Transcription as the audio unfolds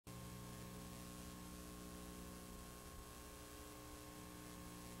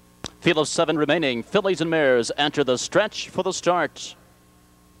Field of 7 remaining. Fillies and mares enter the stretch for the start.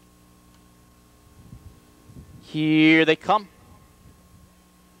 Here they come.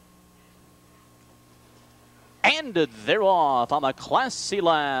 And they're off. I'm a Classy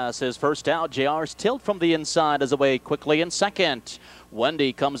Lass. His first out. JR's Tilt from the inside is away quickly in second.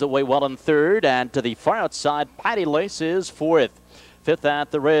 Wendy comes away well in third. And to the far outside, Patty Lace is fourth. Fifth at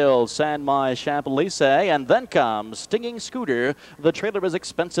the rails, San My Champolise, and then comes Stinging Scooter. The trailer is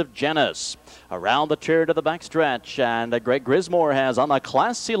Expensive Janice. Around the turn to the backstretch, and Greg Grismore has I'm a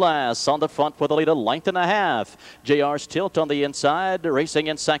Classy Lass on the front with a lead of length and a half. JR's Tilt on the inside, racing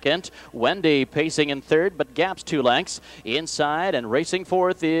in second. Wendy pacing in third, but gaps 2 lengths. Inside and racing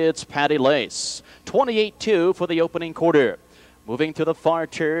fourth, it's Patty Lace. 28-2 for the opening quarter. Moving to the far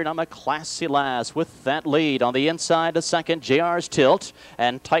turn, I'm a Classy Lass with that lead. On the inside, a second, JR's Tilt.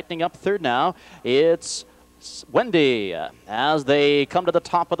 And tightening up third now, it's Wendy as they come to the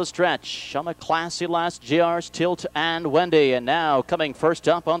top of the stretch. I'm a Classy Lass, JR's Tilt, and Wendy. And now coming first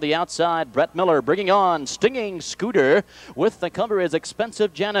up on the outside, Brett Miller bringing on Stinging Scooter. With the cover is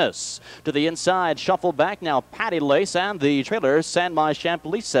Expensive Janice. To the inside, shuffle back now, Patty Lace and the trailer, San My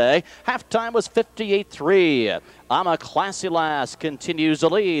Champolise. Halftime was 58-3. I'm a Classy Lass continues to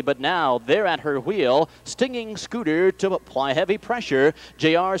lead, but now they're at her wheel. Stinging Scooter to apply heavy pressure.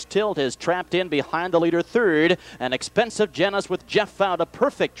 JR's Tilt is trapped in behind the leader third. And Expensive Janice with Jeff Fout, a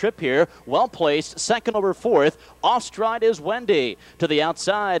perfect trip here. Well placed, second over fourth. Off stride is Wendy. To the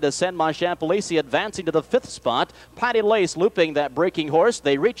outside, San My Champolise advancing to the fifth spot. Patty Lace looping that breaking horse.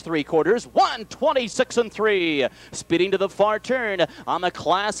 They reach 3/4. 1:26.3. Speeding to the far turn. I'm a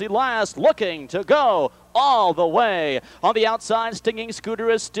Classy Lass looking to go all the way. On the outside, Stinging Scooter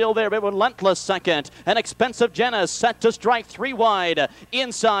is still there, but relentless second. An Expensive Janice set to strike 3 wide.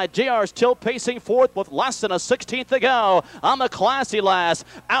 Inside, JR's Tilt pacing fourth with less than a 16th to go. I'm a Classy Lass.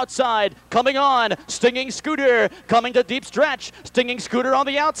 Outside, coming on, Stinging Scooter coming to deep stretch. Stinging Scooter on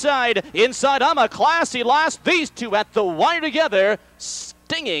the outside. Inside, I'm a Classy Lass. These two at the wire together.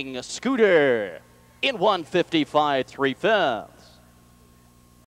 Stinging Scooter in 1:55 3/5.